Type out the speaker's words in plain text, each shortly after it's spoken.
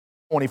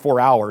24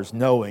 hours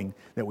knowing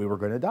that we were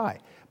going to die.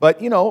 But,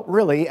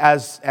 really,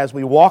 as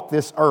we walk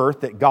this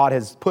earth that God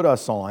has put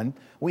us on,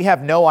 we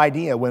have no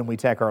idea when we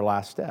take our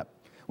last step.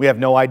 We have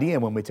no idea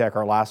when we take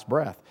our last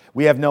breath.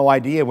 We have no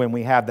idea when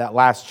we have that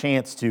last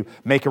chance to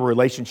make a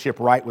relationship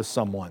right with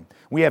someone.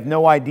 We have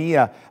no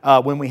idea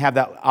when we have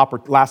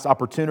that last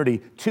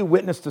opportunity to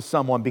witness to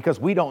someone, because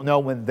we don't know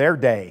when their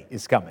day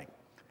is coming.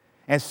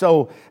 And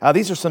so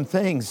these are some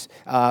things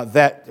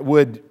that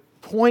would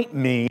point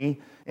me,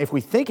 if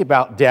we think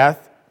about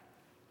death,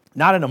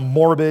 not in a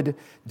morbid,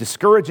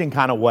 discouraging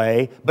kind of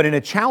way, but in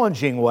a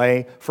challenging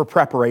way for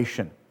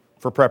preparation.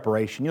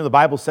 The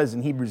Bible says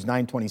in Hebrews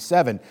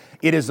 9:27,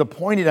 it is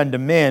appointed unto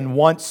men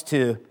once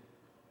to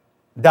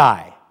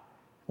die.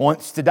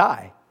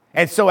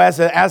 And so as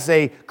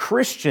a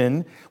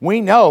Christian,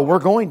 we know we're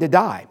going to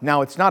die.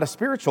 Now, it's not a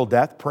spiritual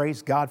death,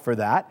 praise God for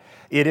that.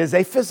 It is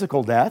a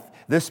physical death.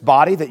 This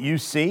body that you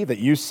see,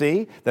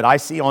 that I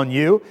see on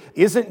you,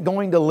 isn't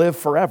going to live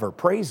forever.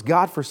 Praise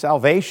God for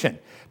salvation.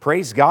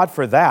 Praise God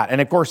for that.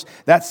 And of course,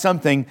 that's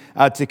something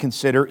to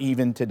consider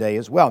even today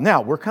as well.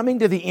 Now, we're coming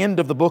to the end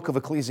of the book of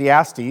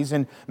Ecclesiastes,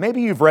 and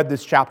maybe you've read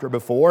this chapter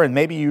before, and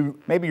maybe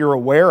you're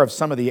aware of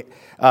some of the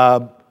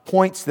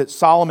points that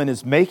Solomon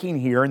is making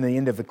here in the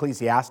end of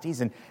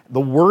Ecclesiastes, and the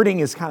wording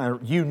is kind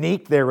of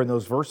unique there in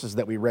those verses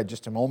that we read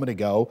just a moment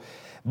ago.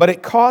 But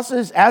it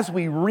causes, as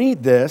we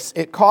read this,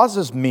 it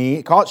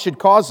should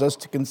cause us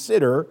to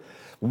consider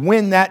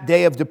when that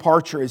day of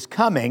departure is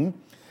coming,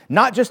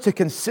 not just to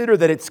consider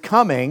that it's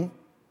coming,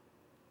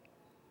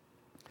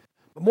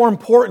 but more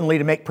importantly,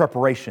 to make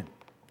preparation.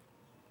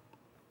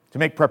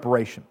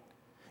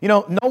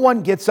 No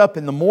one gets up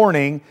in the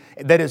morning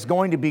that is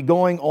going to be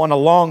going on a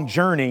long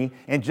journey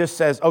and just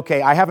says,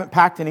 okay, I haven't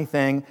packed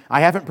anything, I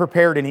haven't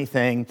prepared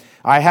anything,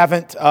 I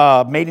haven't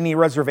made any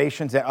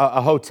reservations at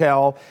a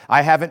hotel,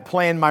 I haven't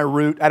planned my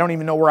route, I don't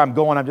even know where I'm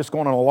going, I'm just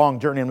going on a long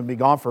journey, I'm going to be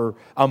gone for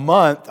a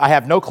month, I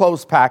have no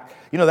clothes packed.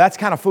 That's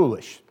kind of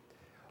foolish.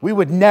 We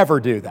would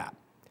never do that.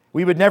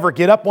 We would never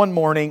get up one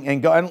morning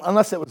and go,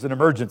 unless it was an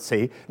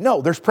emergency.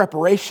 No, there's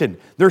preparation.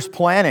 There's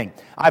planning.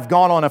 I've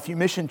gone on a few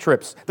mission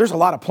trips. There's a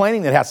lot of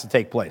planning that has to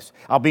take place.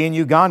 I'll be in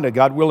Uganda,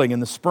 God willing, in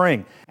the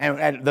spring.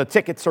 And the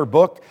tickets are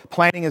booked.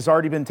 Planning has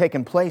already been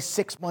taking place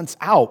 6 months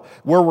out,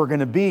 where we're going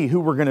to be,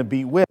 who we're going to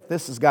be with.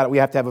 We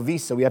have to have a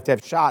visa. We have to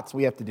have shots.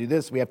 We have to do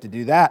this. We have to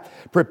do that.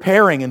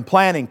 Preparing and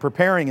planning,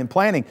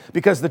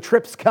 because the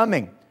trip's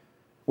coming.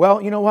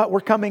 Well, you know what? We're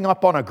coming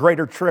up on a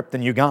greater trip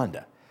than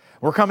Uganda.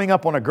 We're coming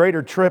up on a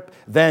greater trip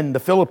than the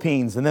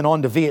Philippines and then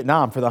on to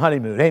Vietnam for the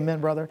honeymoon. Amen,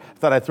 brother? I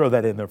thought I'd throw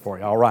that in there for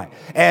you. All right.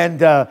 And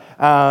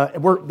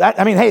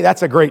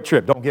that's a great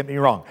trip. Don't get me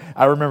wrong.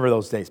 I remember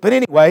those days. But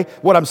anyway,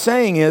 what I'm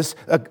saying is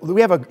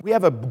we have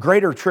a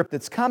greater trip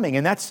that's coming,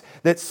 and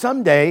that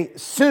someday,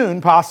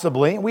 soon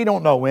possibly, we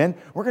don't know when,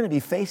 we're going to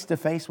be face to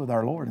face with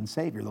our Lord and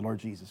Savior, the Lord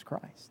Jesus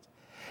Christ.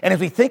 And as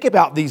we think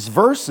about these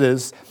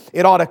verses,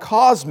 it ought to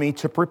cause me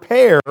to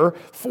prepare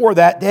for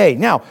that day.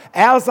 Now,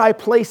 as I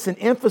place an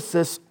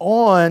emphasis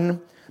on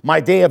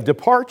my day of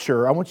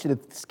departure, I want you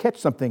to catch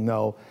something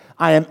though.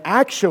 I am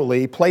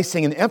actually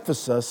placing an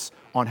emphasis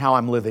on how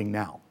I'm living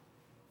now.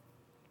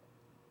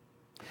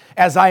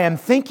 As I am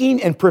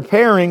thinking and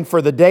preparing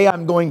for the day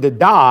I'm going to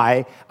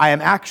die, I am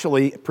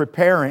actually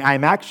preparing,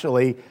 how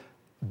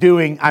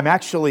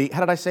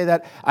did I say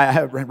that?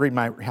 I read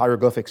my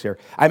hieroglyphics here.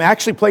 I'm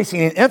actually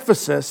placing an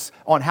emphasis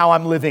on how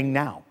I'm living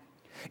now.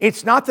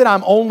 It's not that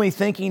I'm only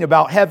thinking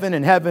about heaven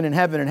and heaven and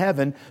heaven and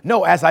heaven.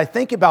 No, as I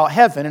think about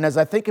heaven and as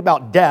I think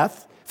about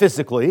death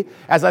physically,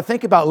 as I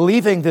think about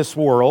leaving this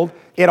world,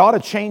 it ought to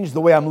change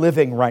the way I'm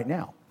living right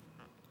now.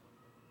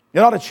 It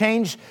ought to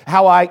change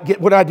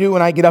what I do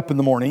when I get up in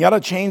the morning. It ought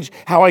to change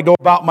how I go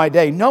about my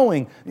day,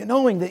 knowing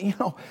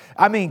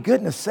that,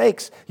 goodness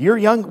sakes, you're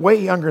young, way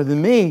younger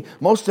than me,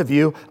 most of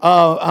you,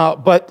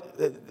 but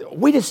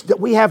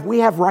we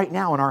have right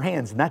now in our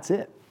hands, and that's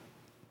it.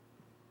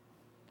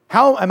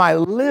 How am I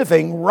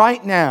living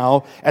right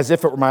now as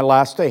if it were my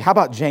last day? How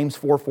about James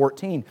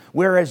 4:14?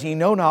 Whereas ye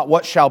know not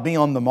what shall be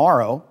on the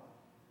morrow.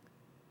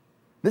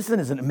 This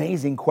is an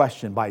amazing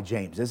question by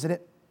James, isn't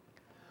it?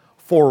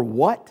 For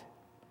what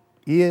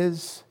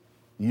is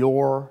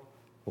your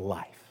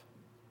life?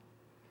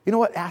 You know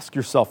what? Ask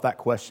yourself that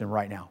question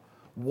right now.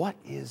 What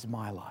is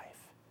my life?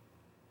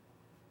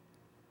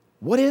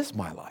 What is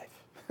my life?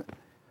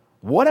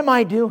 What am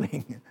I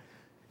doing?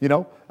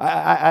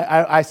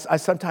 I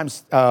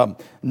sometimes,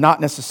 not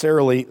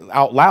necessarily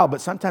out loud,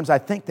 but sometimes I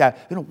think that,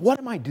 what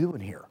am I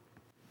doing here?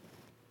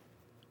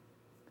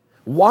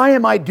 Why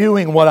am I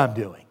doing what I'm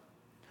doing?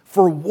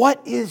 For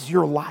what is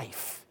your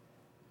life?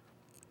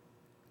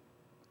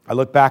 I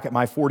look back at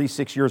my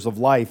 46 years of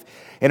life,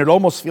 and it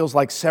almost feels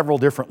like several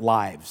different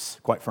lives,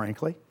 quite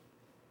frankly.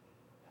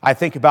 I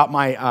think about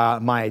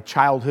my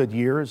childhood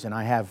years, and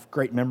I have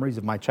great memories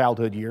of my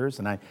childhood years.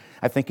 And I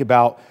think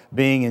about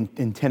being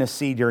in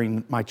Tennessee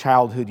during my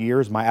childhood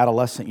years, my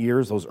adolescent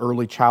years, those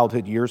early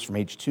childhood years from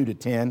age 2 to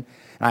 10.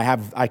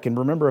 And I can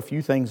remember a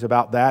few things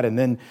about that. And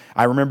then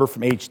I remember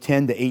from age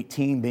 10 to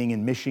 18 being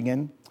in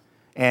Michigan.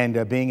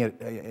 and being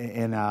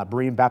in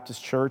Berean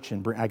Baptist Church,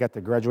 and I got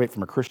to graduate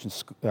from a Christian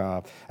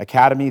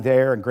academy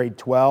there in grade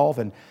 12,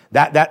 and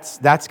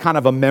that's kind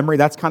of a memory.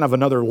 That's kind of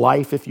another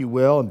life, if you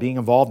will, and being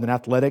involved in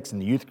athletics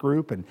and the youth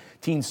group and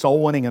teen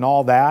soul winning and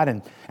all that.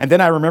 And then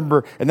I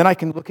remember, and then I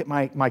can look at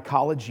my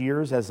college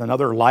years as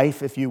another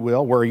life, if you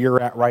will, where you're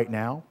at right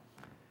now.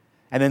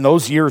 And then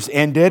those years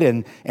ended,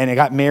 and I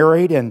got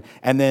married, and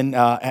then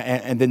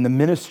the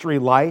ministry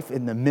life.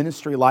 In the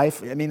ministry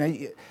life, I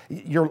mean,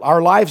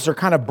 our lives are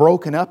kind of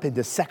broken up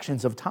into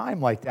sections of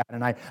time like that.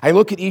 And I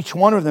look at each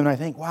one of them, and I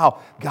think, wow,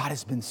 God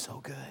has been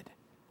so good.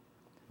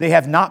 They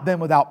have not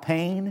been without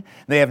pain.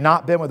 They have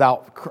not been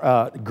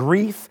without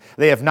grief.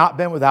 They have not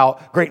been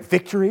without great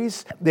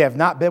victories. They have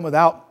not been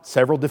without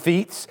several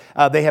defeats.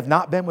 They have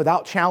not been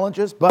without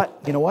challenges.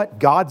 But you know what?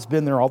 God's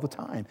been there all the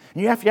time.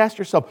 And you have to ask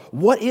yourself,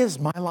 what is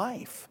my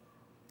life?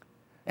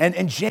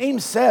 And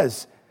James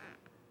says,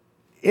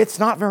 it's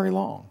not very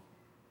long.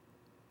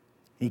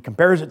 He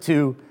compares it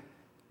to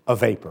a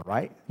vapor,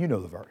 right? You know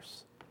the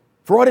verse.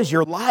 For what is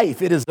your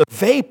life? It is a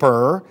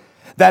vapor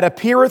that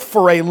appeareth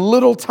for a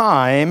little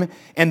time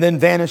and then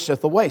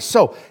vanisheth away.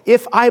 So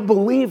if I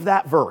believe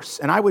that verse,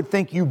 and I would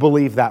think you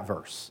believe that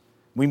verse,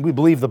 we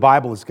believe the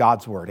Bible is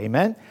God's word,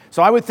 amen?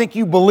 So I would think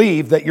you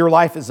believe that your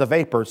life is a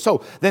vapor.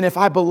 So then if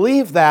I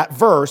believe that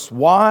verse,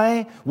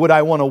 why would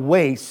I want to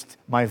waste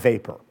my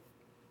vapor?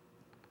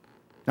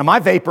 Now my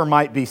vapor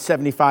might be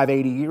 75,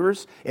 80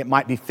 years. It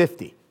might be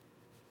 50.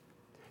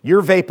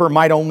 Your vapor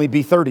might only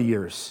be 30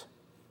 years.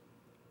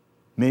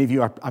 Many of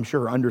you, I'm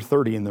sure, are under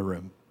 30 in the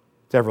room.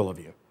 Several of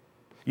you.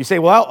 You say,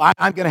 well,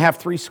 I'm going to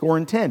have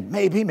 70.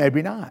 Maybe,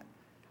 maybe not.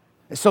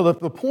 So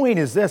the point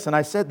is this, and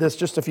I said this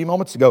just a few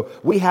moments ago,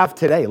 we have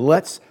today.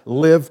 Let's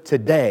live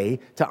today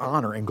to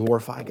honor and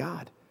glorify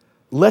God.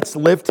 Let's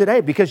live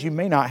today because you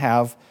may not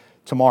have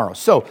tomorrow.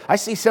 So I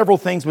see several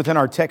things within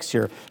our text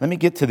here. Let me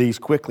get to these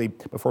quickly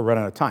before we run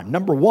out of time.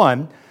 Number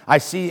one, I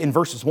see in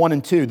verses 1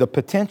 and 2, the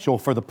potential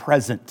for the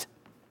present.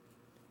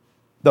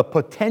 The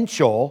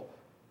potential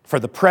for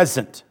the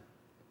present.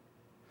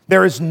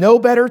 There is no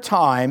better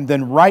time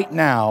than right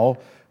now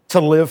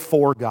to live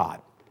for God.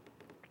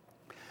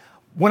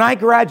 When I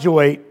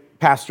graduate,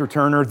 Pastor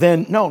Turner,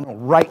 then, no,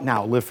 right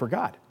now, live for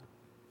God.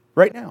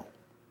 Right now.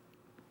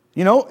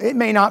 You know, it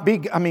may not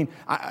be,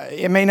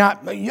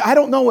 I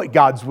don't know what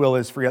God's will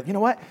is for you. You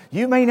know what?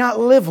 You may not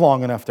live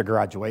long enough to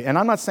graduate. And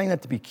I'm not saying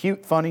that to be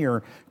cute, funny,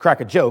 or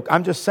crack a joke.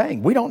 I'm just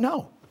saying, we don't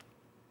know.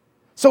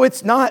 So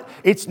it's not.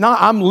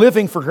 I'm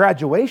living for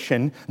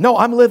graduation. No,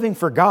 I'm living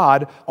for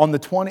God on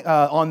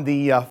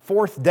the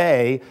fourth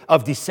day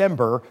of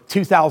December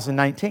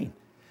 2019,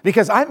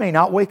 because I may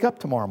not wake up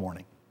tomorrow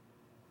morning.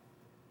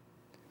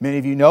 Many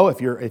of you know, if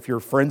you're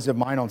friends of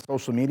mine on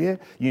social media,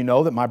 you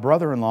know that my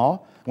brother-in-law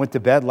went to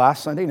bed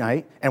last Sunday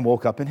night and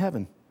woke up in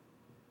heaven.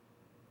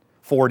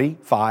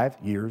 45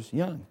 years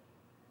young,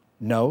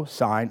 no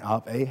sign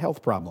of a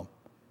health problem.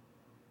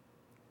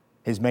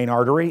 His main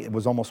artery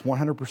was almost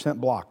 100%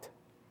 blocked.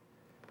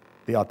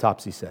 The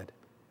autopsy said.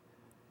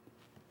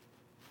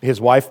 His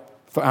wife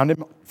found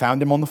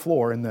him on the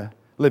floor in the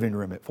living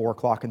room at 4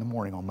 o'clock in the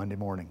morning on Monday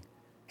morning.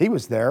 He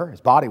was there, his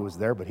body was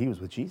there, but he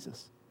was with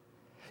Jesus.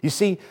 You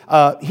see,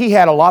 he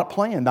had a lot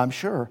planned, I'm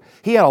sure.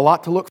 He had a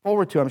lot to look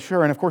forward to, I'm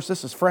sure. And of course,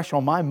 this is fresh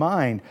on my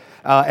mind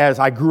as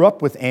I grew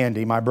up with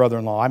Andy, my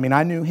brother-in-law. I mean,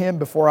 I knew him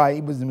before I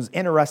was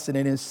interested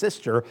in his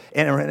sister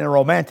in a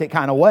romantic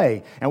kind of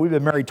way. And we've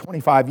been married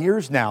 25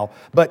 years now.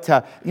 But,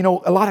 a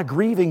lot of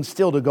grieving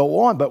still to go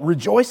on, but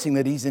rejoicing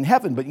that he's in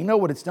heaven. But you know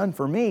what it's done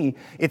for me?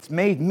 It's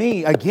made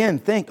me, again,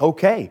 think,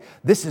 okay,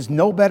 this is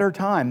no better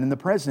time than the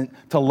present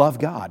to love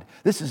God.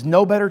 This is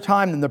no better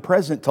time than the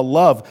present to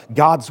love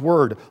God's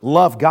word,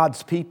 love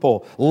God's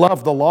people,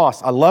 love the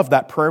lost. I love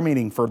that prayer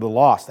meeting for the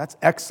lost. That's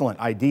an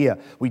excellent idea.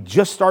 We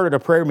just started a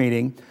prayer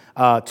meeting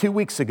 2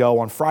 weeks ago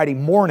on Friday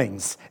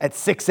mornings at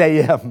 6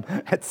 a.m.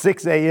 At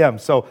 6 a.m.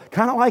 So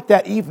kind of like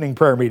that evening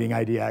prayer meeting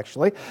idea,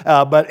 actually.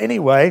 But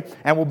anyway,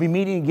 and we'll be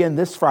meeting again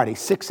this Friday,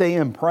 6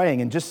 a.m.,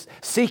 praying and just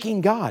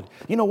seeking God.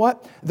 You know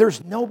what?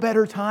 There's no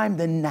better time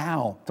than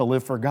now to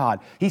live for God.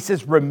 He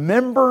says,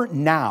 remember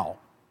now.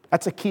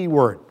 That's a key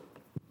word.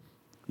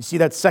 You see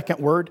that second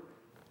word?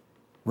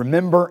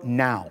 Remember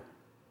now.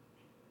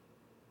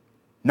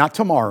 Not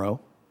tomorrow.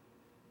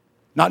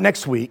 Not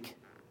next week.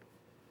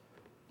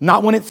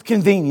 Not when it's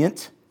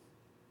convenient.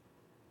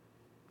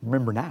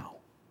 Remember now.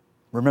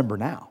 Remember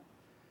now.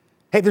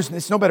 Hey,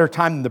 there's no better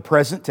time than the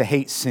present to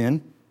hate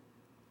sin.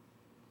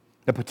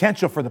 The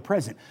potential for the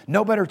present.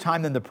 No better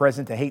time than the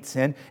present to hate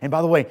sin. And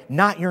by the way,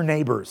 not your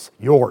neighbor's,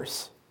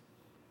 yours.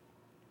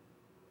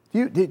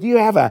 Do we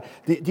have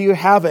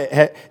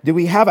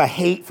a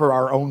hate for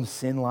our own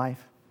sin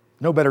life?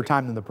 No better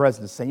time than the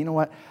present to say, you know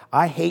what?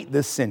 I hate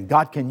this sin.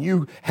 God, can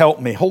you help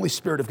me? Holy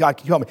Spirit of God,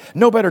 can you help me?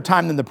 No better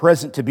time than the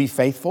present to be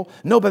faithful.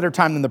 No better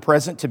time than the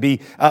present to be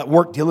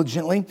work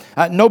diligently.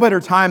 No better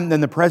time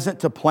than the present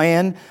to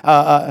plan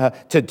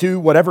to do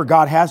whatever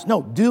God has.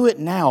 No, do it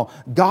now.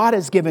 God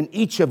has given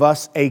each of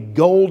us a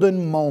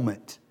golden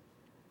moment.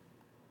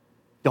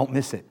 Don't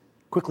miss it.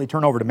 Quickly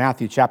turn over to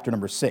Matthew chapter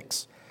number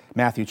 6.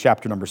 Matthew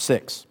chapter number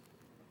 6.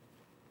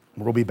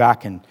 We'll be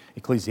back in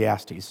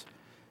Ecclesiastes.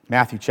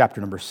 Matthew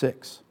chapter number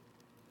 6.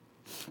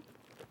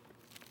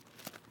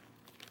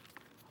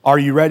 Are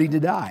you ready to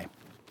die?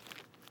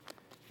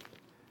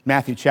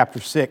 Matthew chapter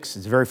 6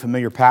 is a very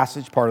familiar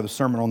passage, part of the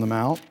Sermon on the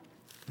Mount.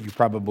 You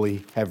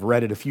probably have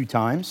read it a few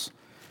times.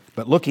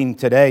 But looking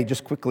today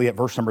just quickly at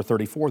verse number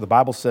 34, the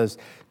Bible says,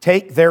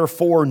 "Take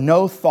therefore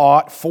no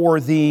thought for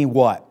the"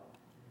 what?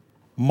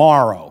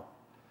 Morrow.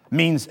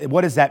 Means,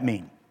 what does that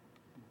mean?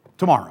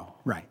 Tomorrow,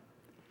 right.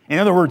 In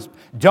other words,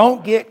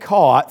 don't get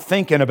caught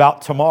thinking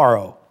about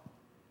tomorrow.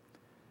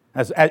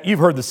 As you've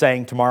heard the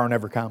saying, tomorrow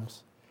never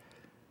comes.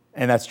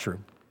 And that's true.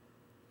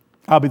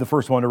 I'll be the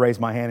first one to raise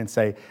my hand and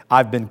say,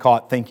 I've been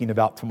caught thinking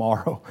about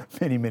tomorrow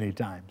many, many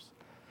times.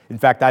 In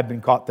fact, I've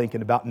been caught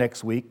thinking about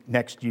next week,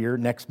 next year,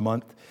 next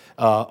month,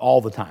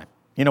 all the time.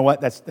 You know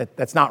what?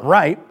 That's not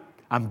right.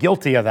 I'm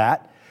guilty of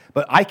that.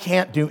 But I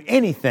can't do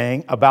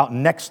anything about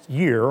next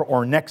year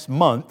or next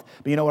month.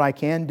 But you know what I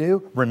can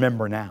do?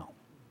 Remember now.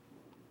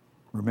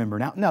 Remember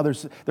now. Now,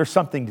 there's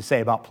something to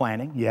say about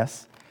planning,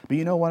 yes. But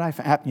you know what?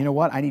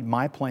 I need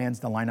my plans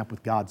to line up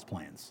with God's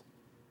plans.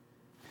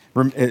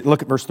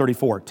 Look at verse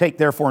 34. "Take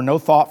therefore no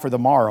thought for the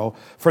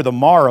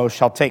morrow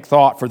shall take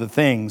thought for the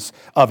things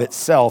of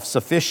itself.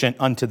 Sufficient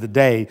unto the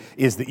day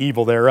is the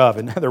evil thereof."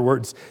 In other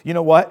words, you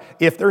know what?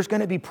 If there's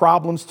going to be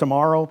problems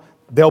tomorrow,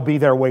 they'll be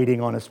there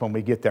waiting on us when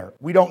we get there.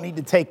 We don't need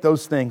to take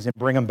those things and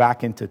bring them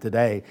back into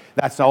today.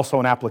 That's also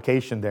an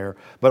application there.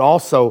 But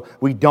also,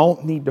 we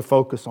don't need to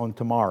focus on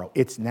tomorrow.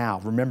 It's now.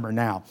 Remember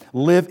now.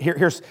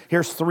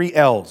 Here's 3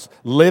 L's.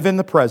 Live in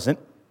the present.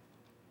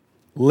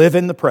 Live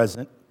in the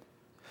present.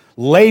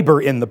 Labor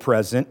in the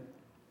present,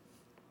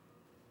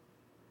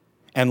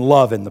 and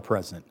love in the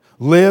present.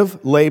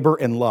 Live, labor,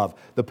 and love.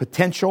 The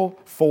potential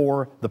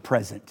for the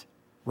present.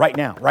 Right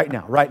now, right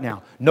now, right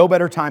now. No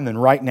better time than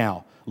right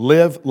now.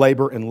 Live,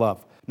 labor, and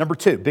love. Number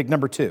 2, big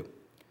number 2.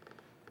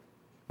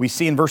 We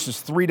see in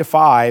verses 3 to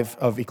 5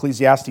 of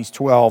Ecclesiastes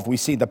 12, we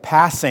see the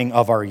passing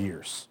of our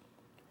years.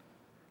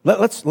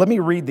 Let me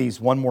read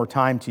these one more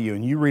time to you,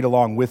 and you read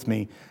along with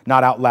me,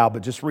 not out loud,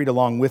 but just read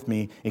along with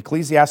me.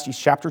 Ecclesiastes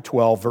chapter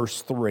 12,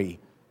 verse 3.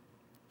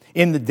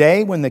 "In the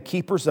day when the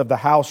keepers of the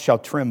house shall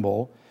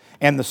tremble,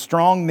 and the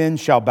strong men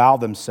shall bow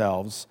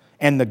themselves,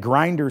 and the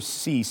grinders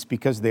cease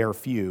because they are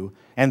few,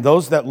 and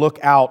those that look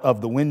out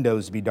of the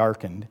windows be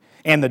darkened,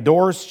 and the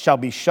doors shall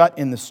be shut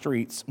in the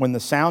streets when the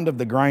sound of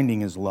the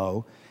grinding is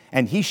low,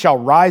 and he shall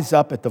rise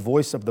up at the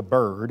voice of the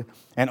bird,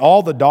 and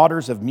all the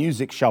daughters of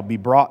music shall be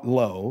brought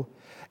low,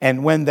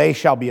 and when they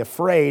shall be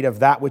afraid of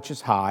that which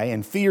is high,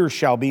 and fear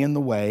shall be in the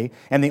way,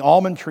 and the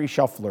almond tree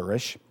shall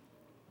flourish,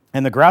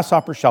 and the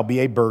grasshopper shall be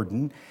a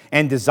burden,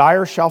 and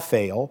desire shall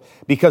fail,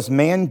 because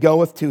man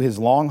goeth to his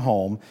long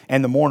home,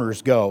 and the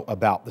mourners go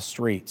about the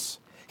streets."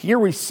 Here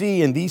we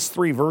see in these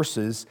 3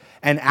 verses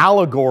an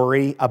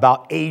allegory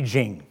about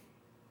aging.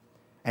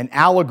 An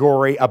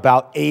allegory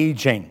about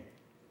aging.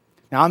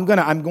 Now I'm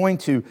going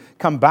to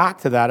come back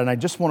to that, and I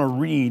just want to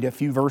read a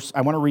few verses.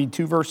 I want to read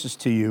 2 verses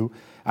to you.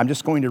 I'm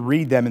just going to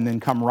read them and then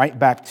come right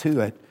back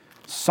to it.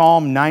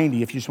 Psalm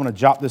 90, if you just want to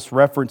jot this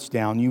reference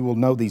down, you will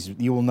know these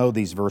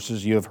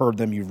verses. You have heard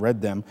them, you've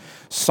read them.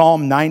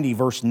 Psalm 90,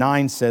 verse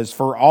 9 says,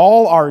 "For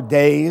all our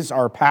days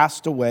are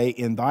passed away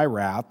in thy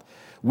wrath.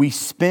 We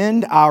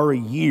spend our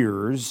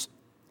years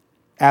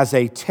as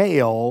a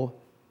tale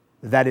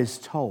that is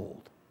told.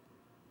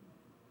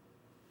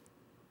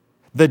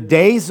 The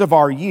days of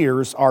our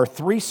years are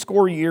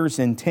 80 years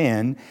and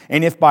 10,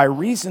 and if by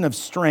reason of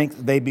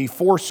strength they be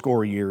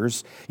 80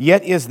 years,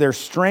 yet is their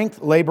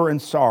strength, labor,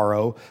 and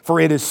sorrow,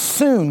 for it is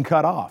soon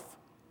cut off."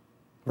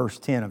 Verse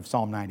 10 of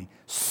Psalm 90.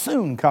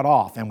 Soon cut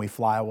off, and we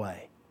fly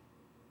away.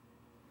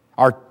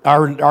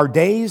 Our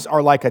days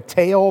are like a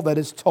tale that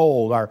is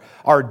told.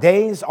 Our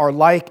days are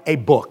like a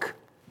book.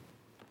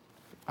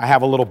 I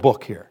have a little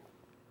book here.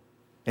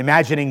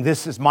 Imagining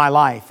this is my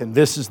life, and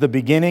this is the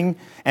beginning,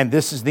 and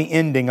this is the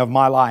ending of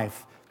my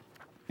life.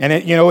 And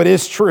it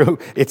is true.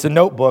 It's a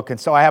notebook, and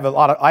so I have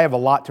a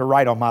lot to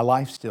write on my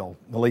life still.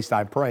 At least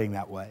I'm praying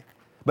that way.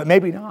 But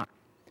maybe not.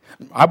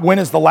 When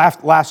is the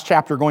last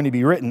chapter going to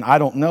be written? I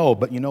don't know.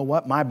 But you know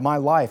what? My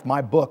life,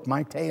 my book,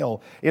 my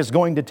tale is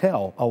going to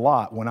tell a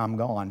lot when I'm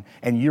gone,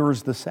 and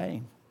yours the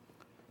same.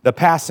 The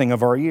passing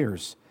of our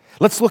years.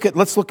 Let's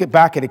look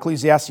back at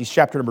Ecclesiastes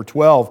chapter number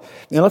 12,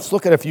 and let's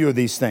look at a few of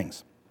these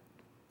things.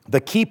 The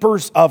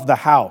keepers of the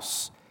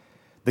house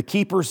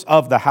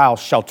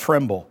shall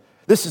tremble.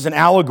 This is an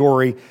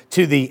allegory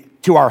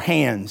to our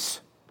hands.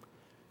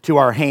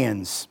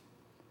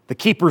 The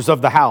keepers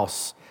of the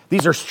house.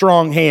 These are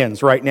strong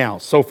hands right now,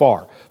 so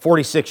far.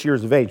 46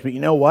 years of age. But you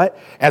know what?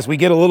 As we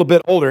get a little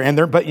bit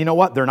older, but you know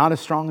what? They're not as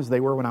strong as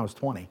they were when I was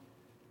 20.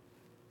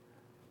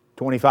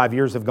 25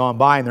 years have gone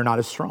by and they're not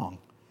as strong.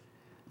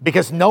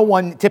 Because no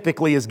one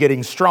typically is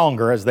getting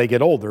stronger as they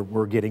get older.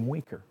 We're getting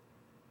weaker.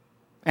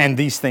 And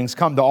these things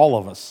come to all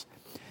of us.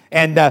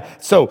 And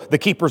so the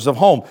keepers of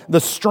home,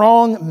 the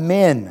strong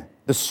men.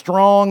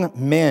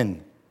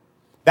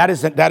 That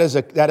is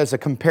a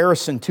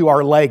comparison to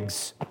our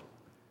legs.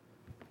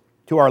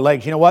 to our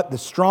legs. You know what? The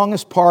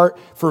strongest part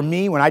for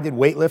me when I did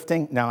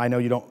weightlifting, now I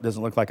know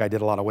doesn't look like I did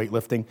a lot of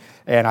weightlifting,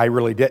 and I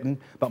really didn't,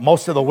 but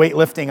most of the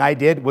weightlifting I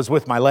did was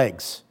with my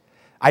legs.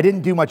 I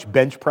didn't do much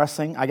bench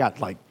pressing. I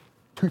got like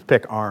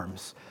toothpick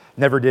arms.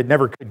 Never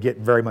could get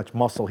very much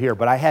muscle here,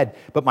 but I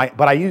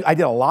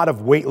did a lot of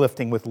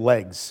weightlifting with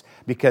legs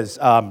because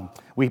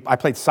I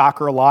played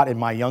soccer a lot in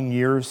my young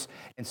years,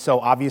 and so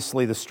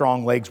obviously the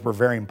strong legs were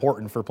very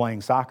important for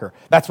playing soccer.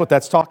 That's what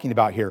that's talking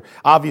about here.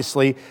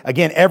 Obviously,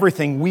 again,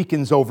 everything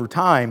weakens over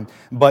time,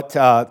 but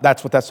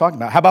that's what that's talking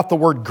about. How about the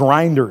word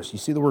grinders? You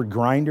see the word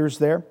grinders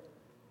there?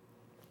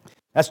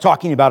 That's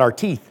talking about our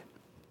teeth.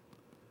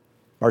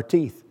 Our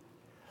teeth.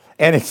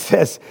 And it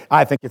says,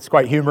 I think it's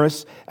quite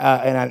humorous,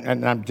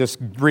 and I'm just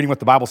reading what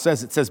the Bible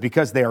says. It says,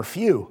 because they are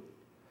few.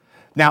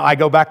 Now, I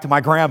go back to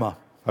my grandma,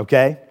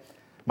 okay?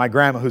 My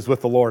grandma who's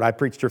with the Lord. I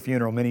preached her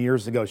funeral many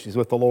years ago. She's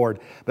with the Lord.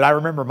 But I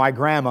remember my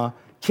grandma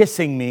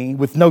kissing me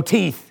with no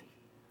teeth.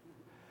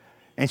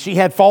 And she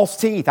had false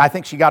teeth. I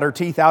think she got her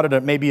teeth out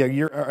at maybe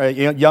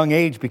a young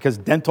age because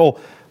dental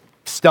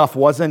stuff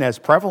wasn't as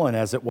prevalent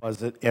as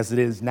it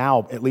is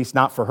now, at least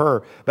not for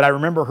her. But I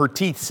remember her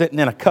teeth sitting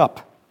in a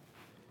cup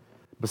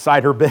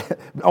beside her bed,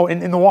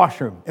 in the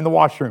washroom.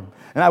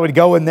 And I would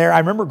go in there. I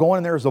remember going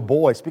in there as a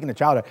boy, speaking of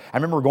childhood, I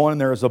remember going in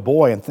there as a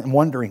boy and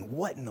wondering,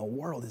 what in the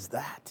world is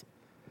that?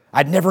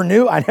 I never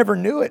knew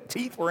it.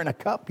 Teeth were in a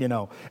cup,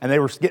 and they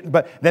were getting,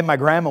 but then my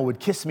grandma would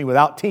kiss me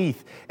without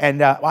teeth,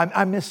 and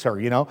I miss her,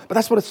 but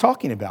that's what it's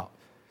talking about.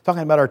 It's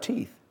talking about our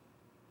teeth.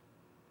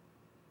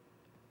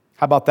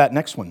 How about that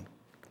next one?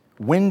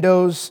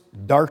 Windows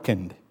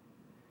darkened.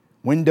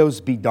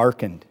 Windows be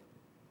darkened.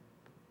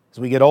 As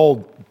we get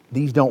old,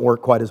 these don't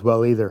work quite as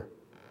well either.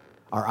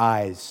 Our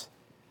eyes.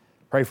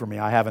 Pray for me.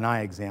 I have an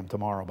eye exam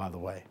tomorrow, by the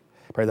way.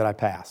 Pray that I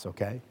pass,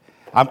 okay?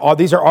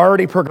 These are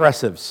already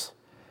progressives.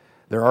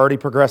 They're already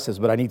progressives,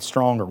 but I need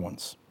stronger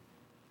ones.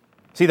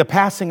 See, the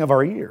passing of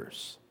our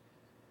years.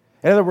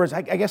 In other words,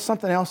 I guess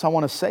something else I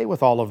want to say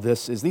with all of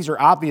this is these are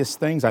obvious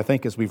things, I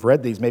think, as we've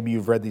read these. Maybe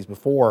you've read these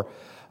before.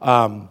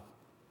 But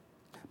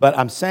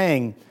I'm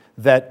saying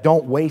that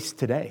don't waste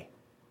today.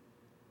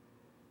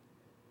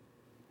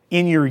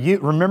 In your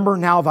youth, remember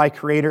now thy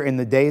Creator in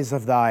the days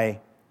of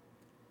thy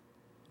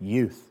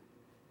youth.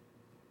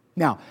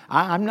 Now,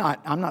 I'm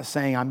not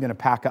saying I'm going to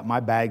pack up my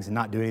bags and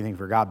not do anything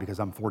for God because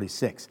I'm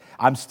 46.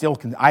 I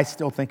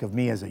still think of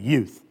me as a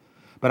youth,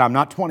 but I'm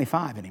not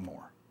 25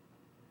 anymore.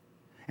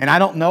 And I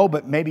don't know,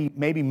 but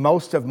maybe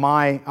most of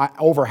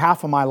over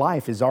half of my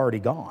life is already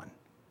gone.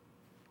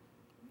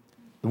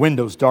 The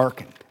windows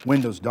darkened.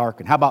 Windows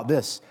darkened. How about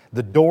this?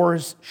 The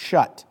doors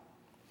shut.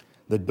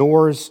 The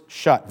doors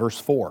shut. Verse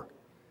 4.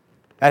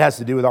 That has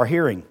to do with our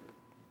hearing.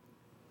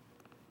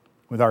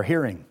 With our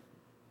hearing.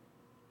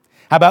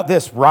 How about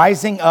this?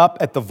 Rising up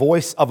at the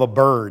voice of a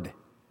bird.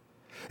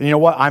 And you know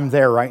what? I'm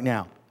there right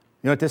now.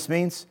 You know what this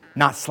means?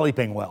 Not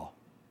sleeping well.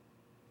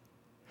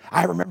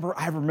 I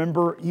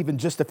remember even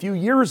just a few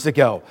years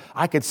ago,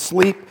 I could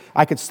sleep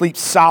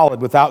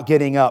solid without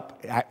getting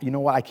up. You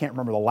know what? I can't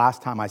remember the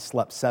last time I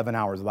slept 7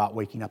 hours without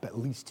waking up at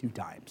least 2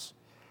 times.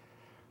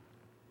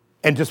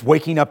 And just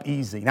waking up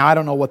easy. Now I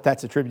don't know what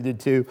that's attributed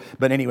to,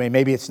 but anyway,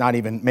 maybe it's not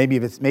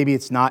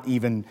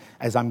even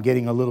as I'm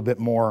getting a little bit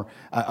more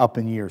up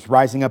in years.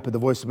 Rising up at the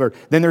voice of the bird.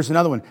 Then there's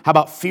another one. How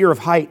about fear of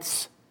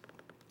heights?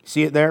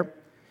 See it there?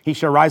 He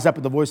shall rise up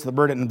at the voice of the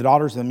bird, and the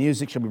daughters of the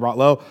music shall be brought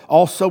low.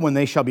 Also, when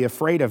they shall be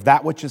afraid of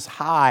that which is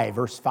high.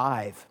 Verse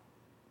 5.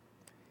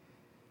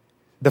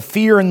 The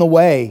fear in the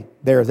way.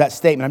 There is that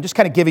statement. I'm just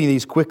kind of giving you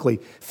these quickly.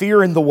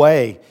 Fear in the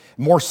way.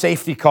 More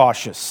safety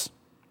cautious.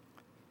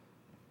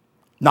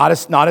 Not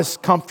as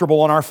comfortable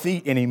on our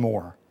feet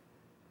anymore.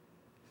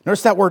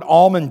 Notice that word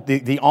almond,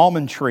 the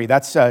almond tree.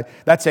 That's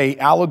a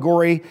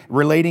allegory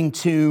relating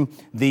to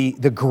the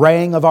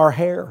graying of our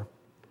hair.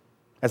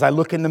 As I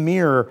look in the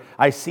mirror,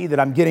 I see that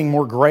I'm getting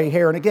more gray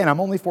hair. And again, I'm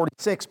only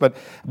 46,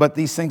 but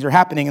these things are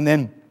happening. And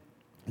then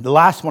the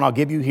last one I'll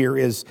give you here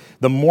is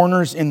the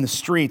mourners in the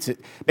streets.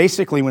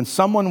 Basically, when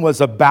someone was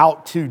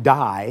about to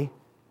die,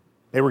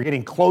 they were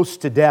getting close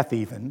to death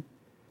even,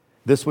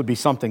 this would be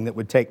something that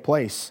would take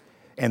place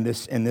in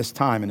this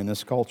time and in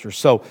this culture.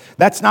 So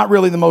that's not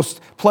really the most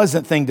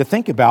pleasant thing to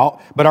think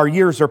about, but our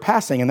years are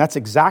passing, and that's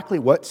exactly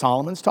what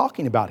Solomon's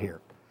talking about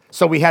here.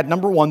 So we had,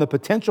 number one, the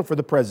potential for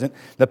the present,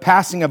 the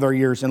passing of our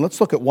years, and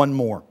let's look at one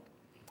more,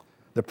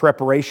 the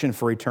preparation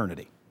for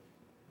eternity.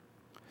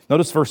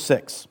 Notice verse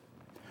 6.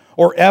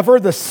 Or ever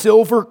the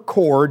silver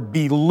cord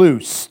be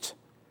loosed,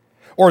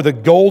 or the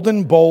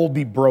golden bowl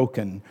be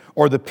broken,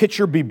 or the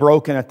pitcher be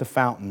broken at the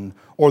fountain,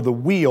 or the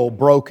wheel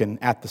broken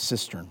at the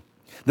cistern.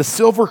 The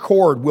silver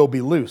cord will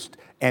be loosed,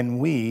 and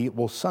we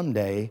will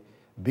someday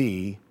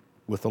be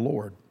with the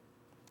Lord.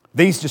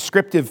 These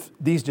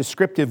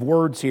descriptive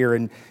words here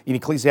in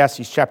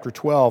Ecclesiastes chapter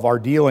 12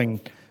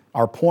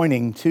 are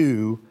pointing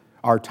to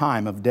our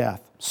time of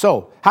death.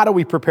 So, how do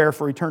we prepare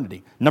for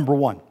eternity? Number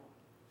one,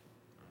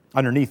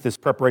 underneath this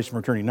preparation for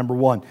eternity, number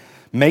one,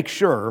 make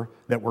sure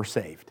that we're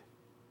saved.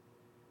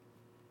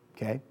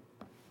 Okay?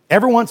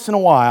 Every once in a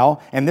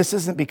while, and this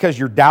isn't because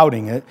you're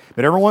doubting it,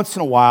 but every once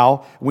in a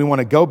while, we want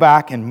to go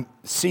back and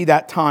see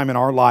that time in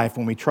our life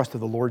when we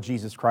trusted the Lord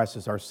Jesus Christ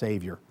as our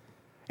Savior.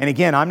 And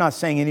again, I'm not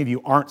saying any of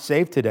you aren't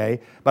saved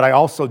today, but I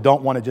also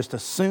don't want to just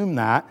assume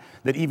that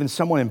even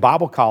someone in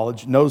Bible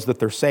college knows that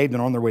they're saved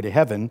and on their way to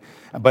heaven.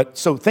 But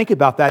so think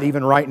about that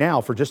even right now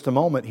for just a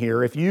moment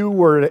here. If you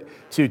were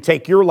to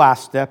take your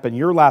last step and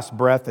your last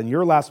breath and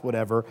your last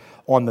whatever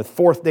on the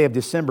 4th day of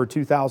December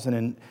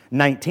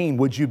 2019,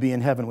 would you be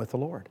in heaven with the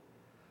Lord?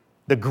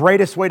 The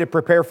greatest way to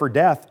prepare for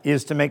death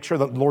is to make sure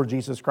that the Lord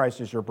Jesus Christ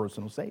is your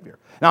personal Savior.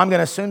 Now, I'm going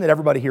to assume that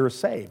everybody here is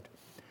saved.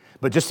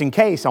 But just in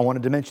case, I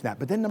wanted to mention that.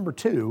 But then number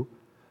 2,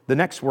 the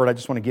next word I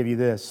just want to give you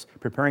this,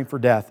 preparing for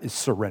death, is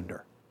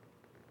surrender.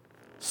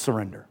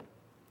 Surrender.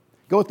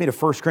 Go with me to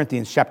 1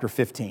 Corinthians chapter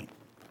 15.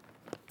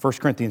 1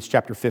 Corinthians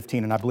chapter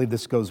 15, and I believe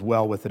this goes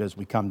well with it as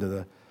we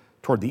come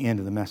toward the end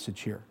of the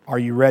message here. Are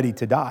you ready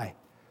to die?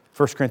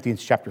 1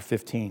 Corinthians chapter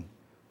 15.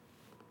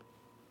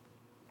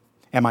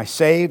 Am I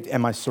saved?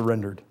 Am I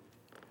surrendered?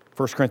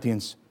 1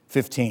 Corinthians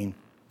 15,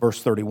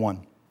 verse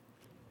 31.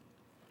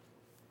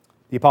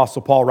 The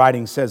Apostle Paul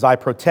writing says, I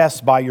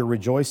protest by your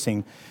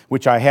rejoicing,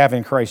 which I have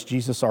in Christ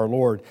Jesus our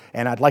Lord.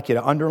 And I'd like you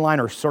to underline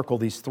or circle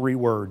these 3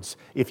 words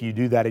if you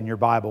do that in your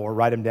Bible, or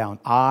write them down.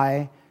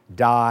 I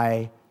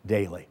die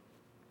daily.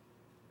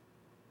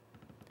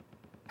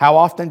 How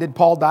often did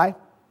Paul die?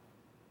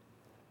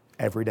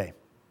 Every day.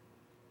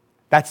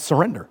 That's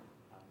surrender.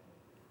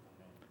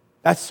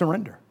 That's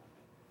surrender.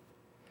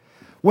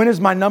 When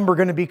is my number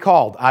going to be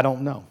called? I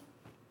don't know.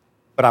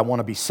 But I want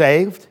to be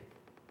saved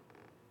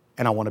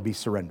and I want to be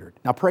surrendered.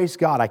 Now, praise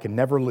God, I can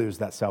never lose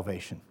that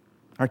salvation.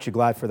 Aren't you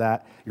glad for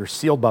that? You're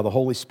sealed by the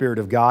Holy Spirit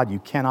of God. You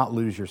cannot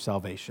lose your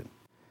salvation.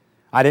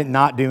 I did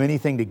not do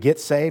anything to get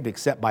saved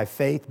except by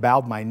faith,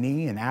 bowed my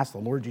knee and asked the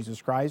Lord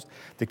Jesus Christ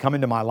to come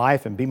into my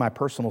life and be my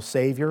personal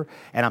Savior.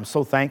 And I'm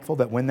so thankful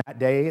that when that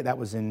day, that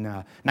was in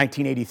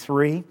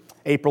 1983,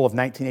 April of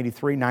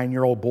 1983,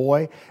 9-year-old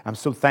boy, I'm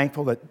so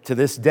thankful that to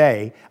this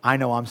day, I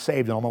know I'm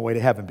saved and on my way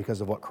to heaven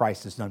because of what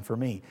Christ has done for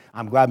me.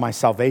 I'm glad my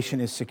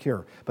salvation is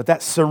secure. But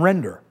that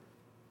surrender,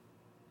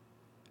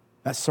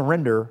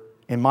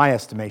 in my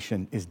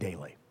estimation, is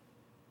daily.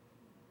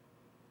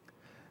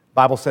 The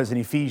Bible says in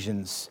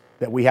Ephesians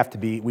that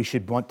we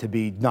should want to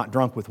be not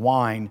drunk with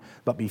wine,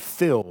 but be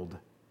filled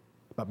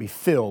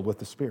with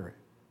the Spirit.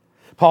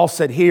 Paul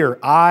said here,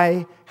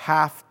 I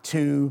have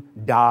to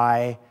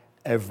die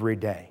every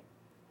day.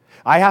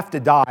 I have to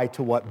die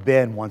to what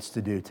Ben wants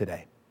to do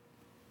today.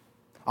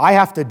 I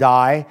have to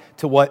die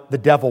to what the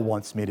devil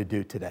wants me to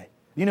do today.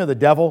 You know, the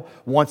devil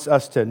wants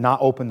us to not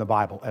open the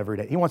Bible every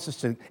day. He wants us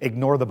to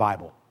ignore the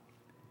Bible.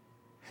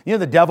 You know,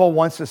 the devil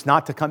wants us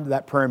not to come to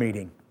that prayer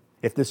meeting.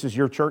 If this is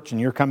your church and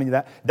you're coming to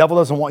that, the devil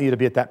doesn't want you to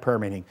be at that prayer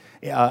meeting.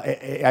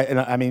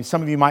 I mean,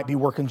 some of you might be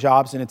working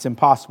jobs and it's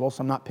impossible, so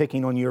I'm not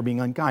picking on you or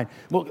being unkind.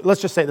 Well, let's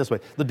just say it this way.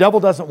 The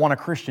devil doesn't want a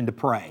Christian to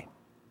pray.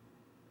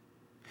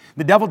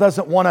 The devil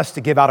doesn't want us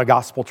to give out a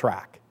gospel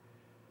tract.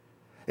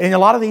 And a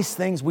lot of these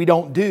things we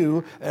don't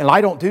do, and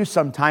I don't do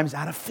sometimes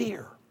out of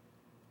fear.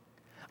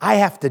 I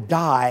have to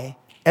die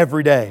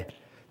every day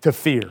to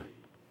fear.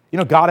 You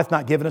know, God hath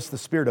not given us the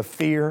spirit of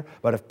fear,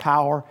 but of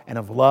power and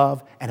of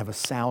love and of a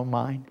sound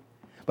mind.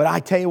 But I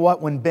tell you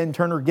what, when Ben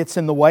Turner gets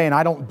in the way and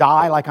I don't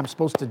die like I'm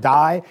supposed to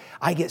die,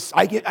 I get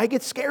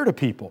scared of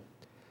people.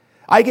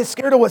 I get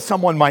scared of what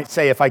someone might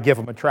say if I give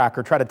them a tract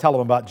or try to tell them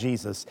about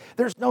Jesus.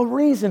 There's no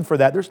reason for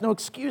that. There's no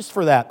excuse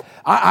for that.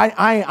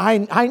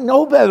 I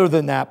know better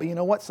than that. But you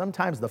know what?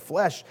 Sometimes the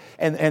flesh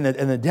and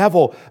the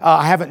devil,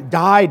 I haven't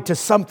died to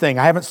something.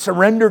 I haven't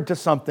surrendered to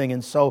something.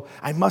 And so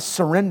I must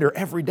surrender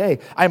every day.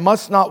 I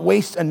must not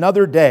waste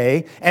another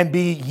day and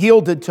be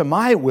yielded to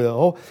my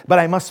will, but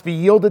I must be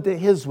yielded to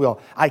His will.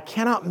 I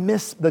cannot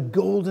miss the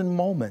golden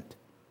moment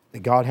that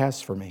God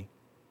has for me.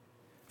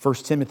 1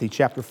 Timothy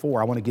chapter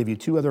 4. I want to give you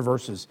 2 other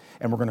verses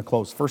and we're going to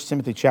close. 1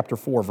 Timothy chapter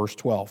 4, verse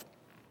 12.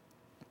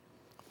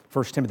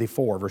 1 Timothy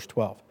 4, verse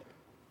 12.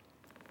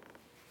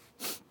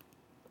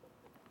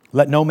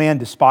 Let no man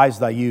despise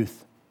thy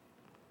youth.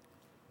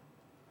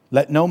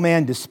 Let no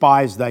man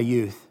despise thy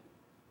youth.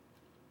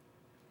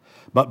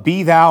 But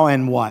be thou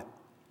an what?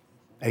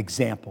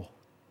 Example.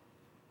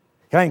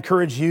 Can I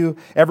encourage you,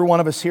 every one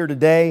of us here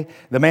today,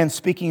 the man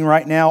speaking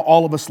right now,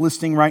 all of us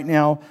listening right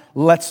now,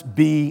 let's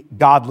be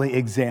godly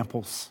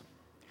examples.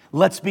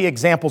 Let's be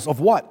examples of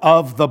what?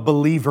 Of the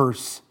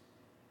believers.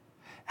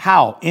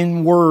 How?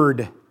 In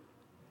word.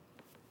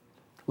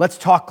 Let's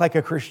talk like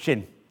a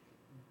Christian.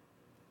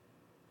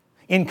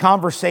 In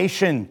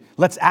conversation,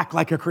 let's act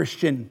like a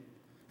Christian.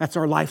 That's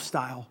our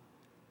lifestyle.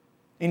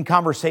 In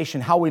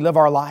conversation, how we live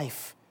our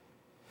life.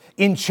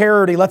 In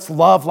charity, let's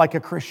love like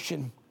a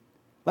Christian.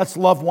 Let's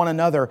love one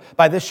another.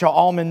 By this shall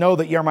all men know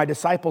that ye are my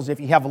disciples, if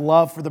ye have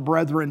love for the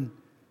brethren.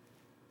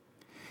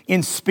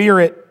 In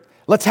spirit,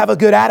 let's have a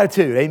good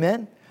attitude.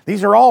 Amen?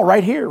 These are all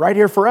right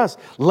here for us.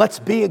 Let's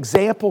be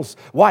examples.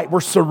 Why?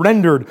 We're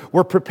surrendered.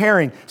 We're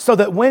preparing so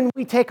that when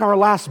we take our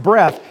last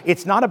breath,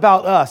 it's not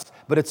about us,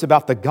 but it's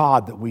about the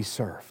God that we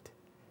served.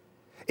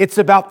 It's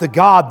about the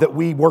God that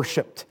we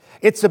worshiped.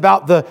 It's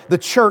about the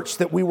church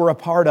that we were a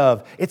part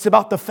of. It's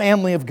about the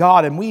family of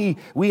God. And we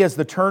as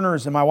the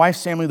Turners and my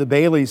wife's family, the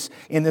Baileys,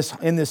 in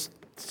this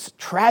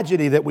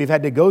tragedy that we've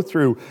had to go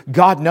through,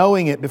 God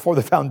knowing it before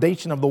the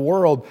foundation of the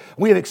world,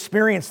 we have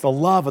experienced the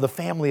love of the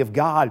family of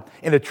God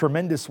in a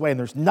tremendous way. And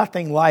there's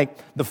nothing like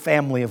the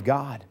family of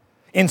God.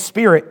 In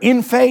spirit,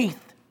 in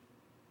faith.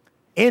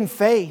 In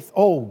faith.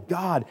 Oh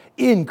God,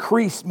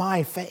 increase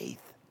my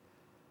faith.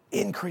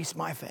 Increase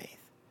my faith.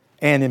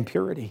 And in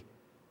purity.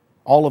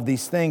 All of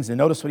these things. And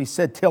notice what he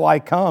said, till I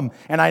come.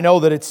 And I know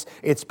that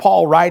it's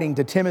Paul writing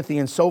to Timothy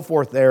and so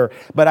forth there,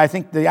 but I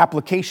think the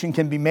application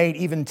can be made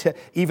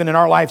even in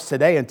our lives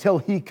today. Until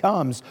he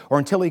comes or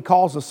until he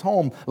calls us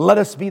home, let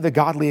us be the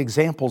godly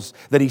examples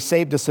that he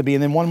saved us to be.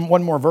 And then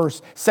one more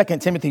verse, 2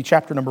 Timothy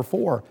chapter number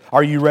 4.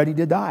 Are you ready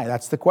to die?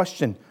 That's the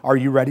question. Are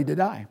you ready to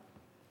die?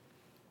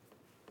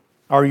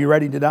 Are you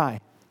ready to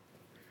die?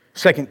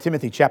 2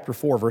 Timothy chapter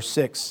 4, verse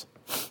 6.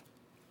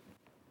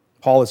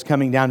 Paul is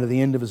coming down to the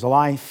end of his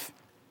life.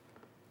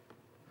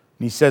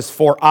 And he says,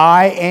 for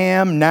I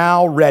am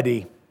now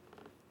ready.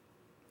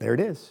 There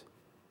it is.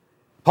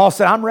 Paul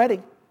said, I'm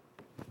ready.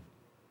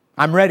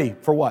 I'm ready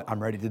for what?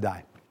 I'm ready to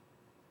die.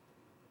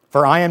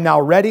 For I am now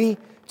ready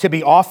to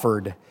be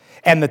offered.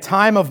 And the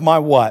time of my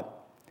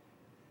what?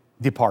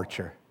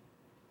 Departure.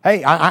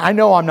 Hey, I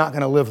know I'm not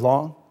going to live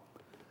long.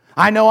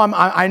 I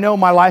know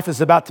my life is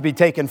about to be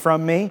taken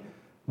from me,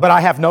 but I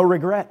have no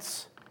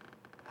regrets.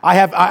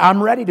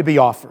 I'm ready to be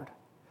offered.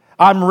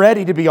 I'm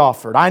ready to be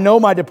offered. I know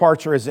my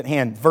departure is at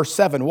hand. Verse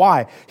 7,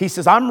 why? He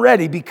says, I'm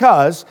ready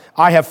because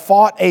I have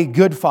fought a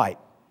good fight.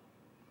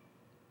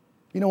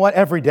 You know what?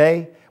 Every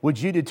day,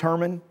 would you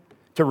determine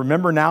to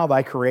remember now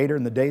thy Creator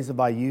in the days of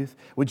thy youth?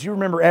 Would you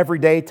remember every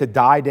day to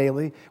die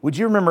daily? Would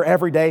you remember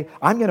every day,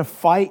 I'm going to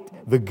fight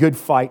the good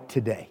fight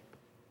today?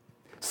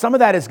 Some of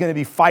that is going to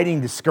be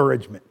fighting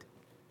discouragement.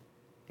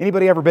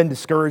 Anybody ever been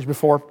discouraged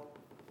before?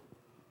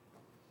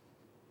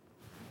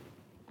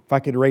 If I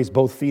could raise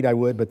both feet, I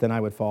would, but then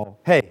I would fall.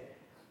 Hey,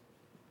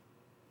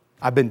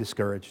 I've been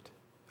discouraged.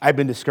 I've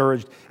been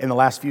discouraged in the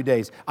last few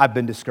days. I've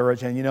been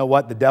discouraged, and you know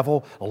what? The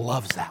devil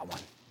loves that one.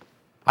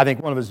 I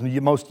think one of his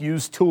most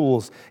used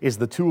tools is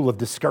the tool of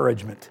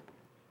discouragement.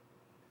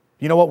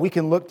 You know what? We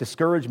can look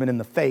discouragement in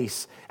the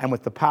face, and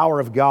with the power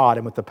of God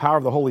and with the power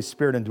of the Holy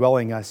Spirit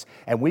indwelling us,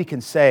 and we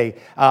can say,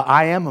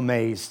 I am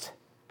amazed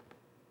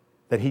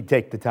that He'd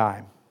take the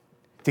time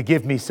to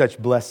give me such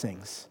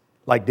blessings.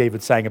 Like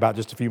David sang about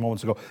just a few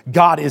moments ago.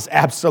 God is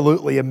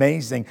absolutely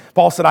amazing.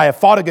 Paul said, I have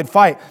fought a good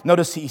fight.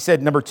 Notice he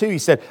said, number 2, he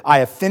said, I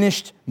have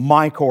finished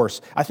my course.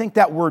 I think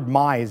that word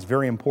my is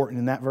very important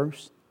in that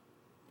verse.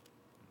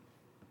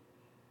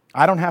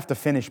 I don't have to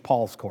finish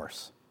Paul's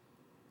course.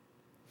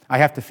 I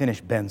have to finish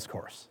Ben's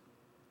course.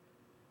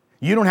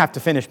 You don't have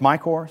to finish my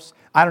course.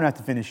 I don't have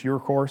to finish your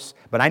course,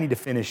 but I need to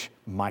finish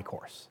my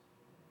course.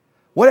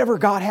 Whatever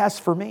God has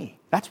for me,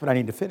 that's what I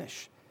need to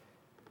finish.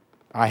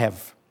 I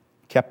have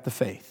kept the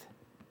faith.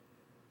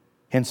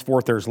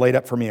 Henceforth there is laid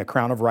up for me a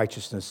crown of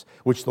righteousness,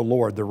 which the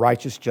Lord, the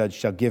righteous judge,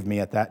 shall give me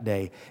at that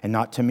day, and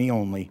not to me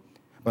only,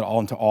 but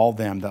unto all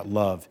them that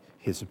love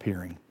His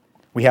appearing.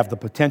 We have the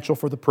potential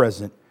for the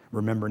present.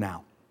 Remember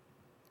now.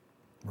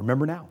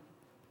 Remember now.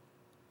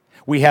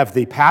 We have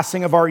the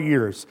passing of our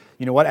years.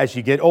 You know what? As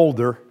you get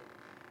older,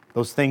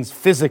 those things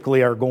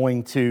physically are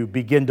going to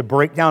begin to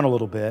break down a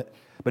little bit.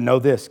 But know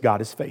this, God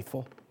is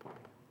faithful.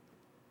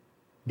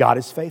 God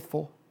is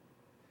faithful.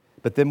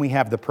 But then we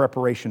have the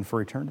preparation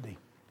for eternity.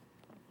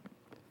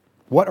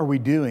 What are we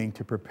doing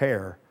to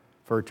prepare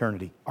for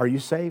eternity? Are you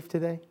saved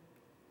today?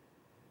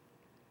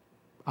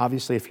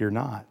 Obviously, if you're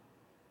not,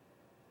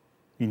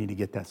 you need to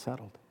get that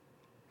settled.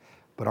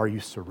 But are you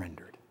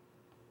surrendered?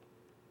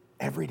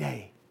 Every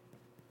day,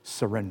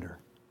 surrender.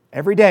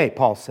 Every day,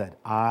 Paul said,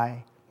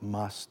 I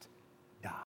must